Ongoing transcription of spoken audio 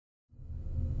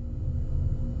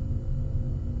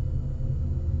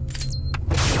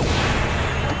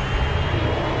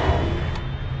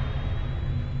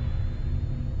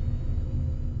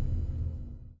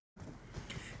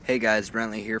Hey guys,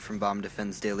 Brentley here from Bomb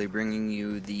Defense Daily, bringing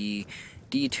you the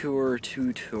Detour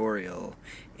tutorial.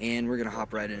 And we're going to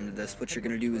hop right into this. What you're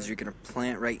going to do is you're going to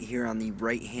plant right here on the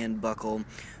right hand buckle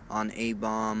on a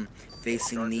bomb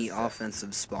facing the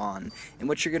offensive spawn. And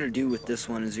what you're going to do with this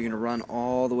one is you're going to run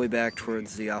all the way back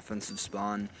towards the offensive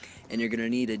spawn. And you're going to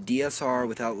need a DSR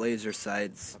without laser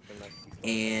sights.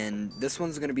 And this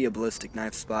one's going to be a ballistic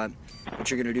knife spot.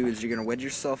 What you're going to do is you're going to wedge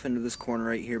yourself into this corner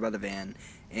right here by the van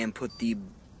and put the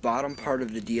bottom part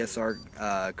of the DSR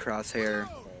crosshair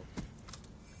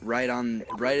right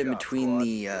in between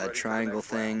the triangle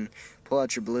thing. Pull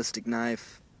out your ballistic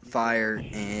knife, fire,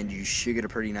 and you should get a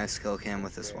pretty nice kill cam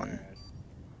with this one.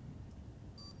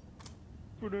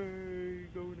 I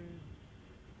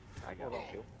got one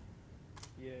kill.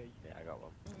 Yeah, I got one.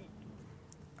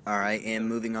 Alright, and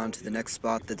moving on to the next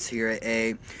spot that's here at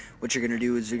A, what you're going to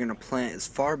do is you're going to plant as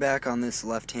far back on this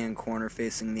left-hand corner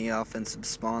facing the offensive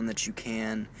spawn that you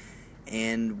can,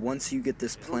 and once you get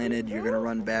this planted, you're going to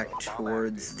run back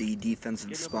towards the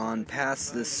defensive spawn,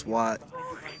 past this SWAT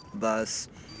bus,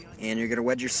 and you're going to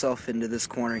wedge yourself into this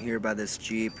corner here by this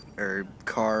Jeep, or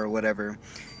car, or whatever.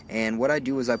 And what I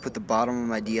do is I put the bottom of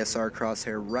my DSR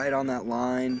crosshair right on that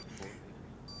line,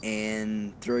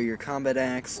 and throw your combat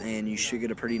axe, and you should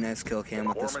get a pretty nice kill cam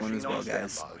with this one as well,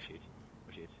 guys.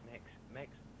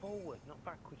 Next, forward, not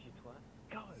backwards, you twat.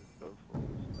 Go forwards.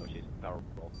 Oh shit, barrel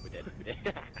roll. We're dead.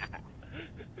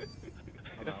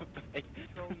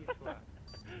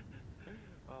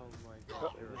 Oh my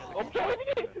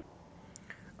god.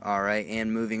 Alright,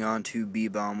 and moving on to B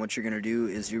bomb, what you're going to do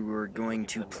is you are going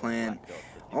to plant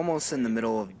almost in the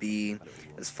middle of B,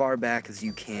 as far back as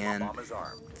you can,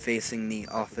 facing the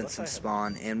offensive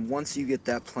spawn. And once you get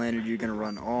that planted, you're going to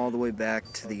run all the way back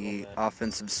to the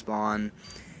offensive spawn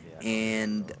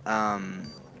and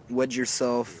wedge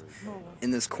yourself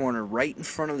in this corner right in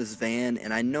front of this van.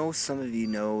 And I know some of you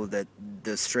know that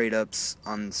the straight ups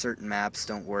on certain maps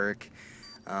don't work.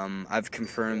 I've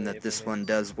confirmed that this one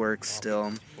does work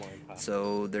still,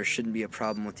 so there shouldn't be a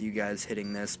problem with you guys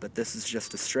hitting this, but this is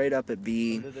just a straight up at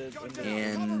B,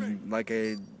 and like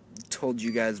I told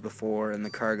you guys before in the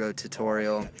cargo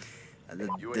tutorial,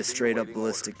 the straight up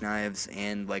ballistic knives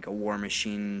and like a War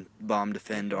Machine Bomb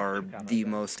Defend are the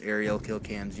most aerial kill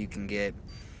cams you can get,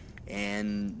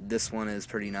 and this one is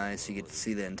pretty nice. You get to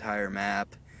see the entire map,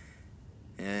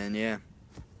 and yeah.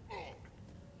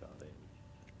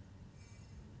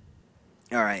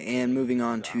 Alright, and moving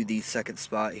on to the second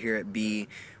spot here at B,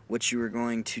 what you are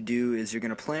going to do is you're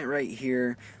going to plant right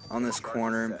here on this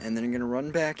corner, and then you're going to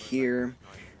run back here,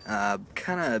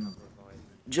 kind of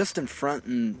just in front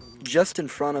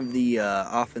of the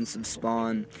offensive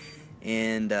spawn,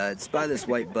 and it's by this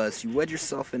white bus. You wedge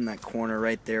yourself in that corner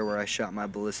right there where I shot my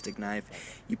ballistic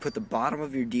knife. You put the bottom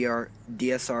of your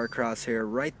DSR crosshair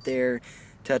right there,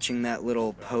 touching that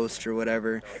little post or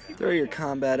whatever. Throw your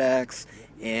combat axe.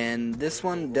 And this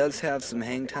one does have some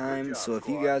hang time, so if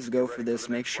you guys go for this,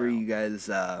 make sure you guys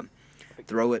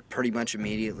throw it pretty much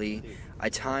immediately. I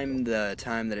timed the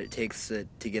time that it takes it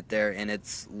to get there, and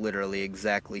it's literally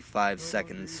exactly 5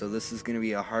 seconds, so this is going to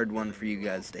be a hard one for you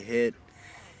guys to hit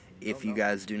if you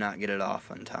guys do not get it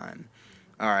off on time.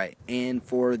 Alright, and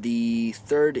for the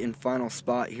third and final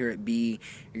spot here at B,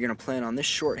 you're going to plant on this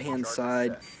shorthand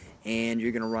side, and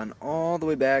you're going to run all the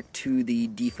way back to the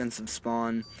defensive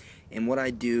spawn. And what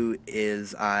I do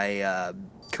is I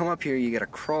come up here, you gotta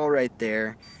crawl right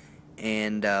there,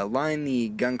 and line the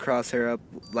gun crosshair up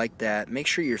like that. Make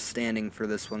sure you're standing for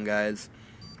this one, guys.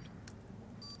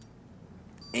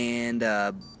 And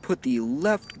put the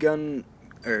left gun,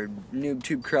 or noob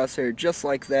tube crosshair just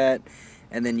like that,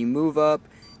 and then you move up,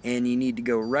 and you need to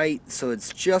go right, so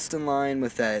it's just in line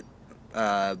with that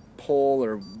pole,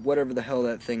 or whatever the hell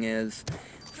that thing is.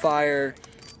 Fire.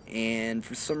 And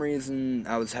for some reason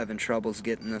I was having troubles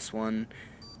getting this one,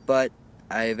 but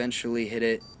I eventually hit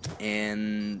it,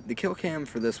 and the kill cam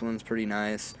for this one's pretty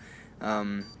nice.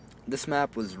 This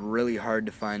map was really hard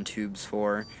to find tubes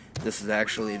for. This is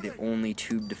actually the only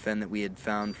tube defend that we had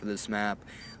found for this map.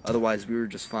 Otherwise we were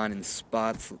just finding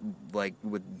spots like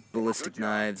with ballistic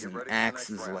knives and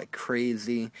axes like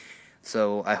crazy.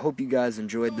 So I hope you guys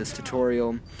enjoyed this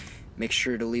tutorial. Make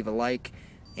sure to leave a like,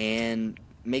 and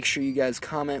make sure you guys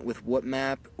comment with what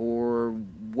map or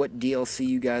what DLC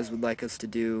you guys would like us to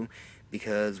do,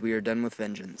 because we are done with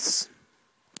vengeance.